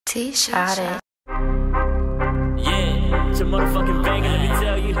TSHOTIT. Yeah, it's a motherfucking banger, let me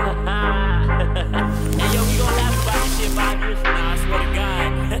tell you. Hey yo, we gon' laugh about this shit 5 years from now, I swear to God.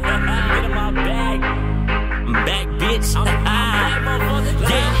 Get in my bag. I'm back, bitch. I'm back, motherfucker.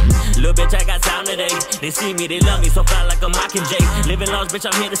 Yeah. Little bitch, I got time today. They see me, they love me, so fly like a Mockingjay. Living large, bitch,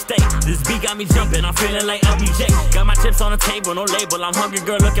 I'm here to stay. This beat got me jumping, I'm feeling like LBJ. Got my chips on the table, no label. I'm hungry,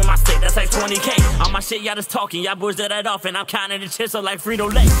 girl, look at my state, that's like 20K. All my shit, y'all just talking, y'all boys that off, and I'm counting the chips up like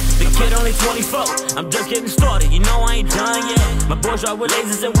Frito-Lay. The kid only 24, I'm just getting started. You know I ain't done yet. My boys ride with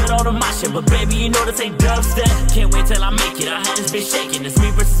lasers and with all the my shit, but baby, you know this ain't dubstep. Can't wait till I make it. I had this bitch shaking. It's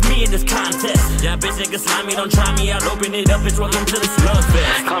me versus me in this contest. Yeah, bitch, niggas slimy, don't try me. I'll open it up, bitch. Welcome to the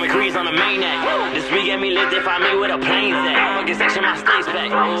slugfest. Call me Grease on the main act. This week get me lit, they find me with a plane's at. Fucking section my stage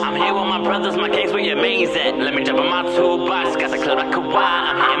back. I'm here with my brothers, my kings, where your mains at. Let me jump in my toolbox, got the clip like Kawhi.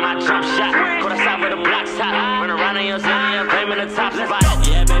 I'm hitting my jump shot. Put aside where the block's hot. Run around in your city, I'm claiming the top spot.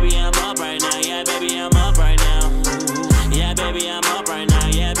 Yeah, baby, I'm up right now. Yeah, baby, I'm up right now. Yeah, baby, I'm up right now.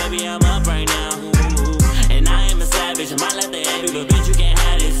 Yeah, baby, I'm up right now. And I am a savage, I might let the envy, but bitch, you can't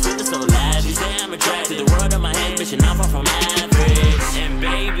have this. Shit is so lavish. You say I'm attracted to the world of my head, bitch, and I'm far from average. And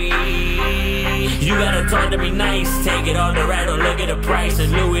baby, you gotta talk to me nice. Take it all the right, don't look at the price. The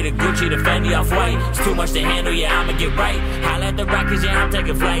Louis, the Gucci, the Fendi, Off-White. It's too much to handle, yeah, I'ma get right. Holla at the Rockets, yeah, I'm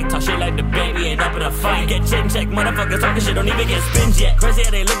taking flight. Talk shit like the baby, end up in a fight. Get chin check, motherfuckers talking shit, don't even get spins yet. Crazy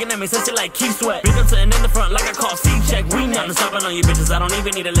how they looking at me, such shit like Keith Sweat. Beat up sitting in the front like I call C-check. We nothing stopping on you bitches, I don't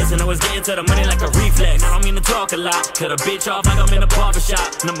even need to listen. I was getting to the money like a reflex. I don't mean to talk a lot, cut a bitch off like I'm in a barbershop.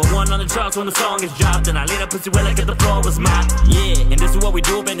 #1 on the charts when the song is dropped. And I lead up pussy well like if the floor was mine. Yeah, and this is what we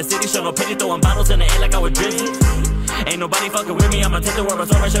do up in the city. Show no pity, throwing bottles in the air like I was drizzy. Ain't nobody fucking with me, I'ma take the world, I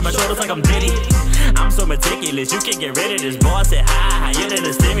shake my shoulders like I'm Diddy. I'm so meticulous, you can't get rid of this. Boy, I said hi, higher than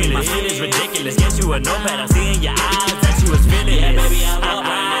a stimulus. My shit is ridiculous, get you a notepad, I see in your eyes that you was feeling. Yeah, baby, I'm up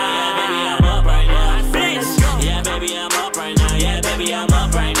right now. Yeah, baby, I'm up right now. Bitch. Yeah, baby, I'm up right now. Yeah, baby, I'm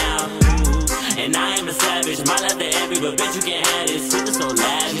up right now. And I am a savage, might let the envy, but bitch, you can't have this. Shit is so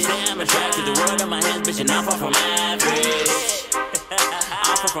lavish. Say I'm attracted to the world of my hands, bitch, and I'm far from average.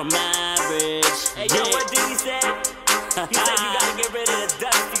 I'm far from average. Hey, yo, what did he say? He said you gotta get rid of the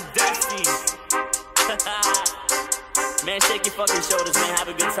dusty. Man, shake your fucking shoulders, man. Have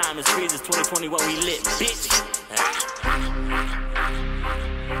a good time. It's Freeze. It's 2021. We lit, bitch.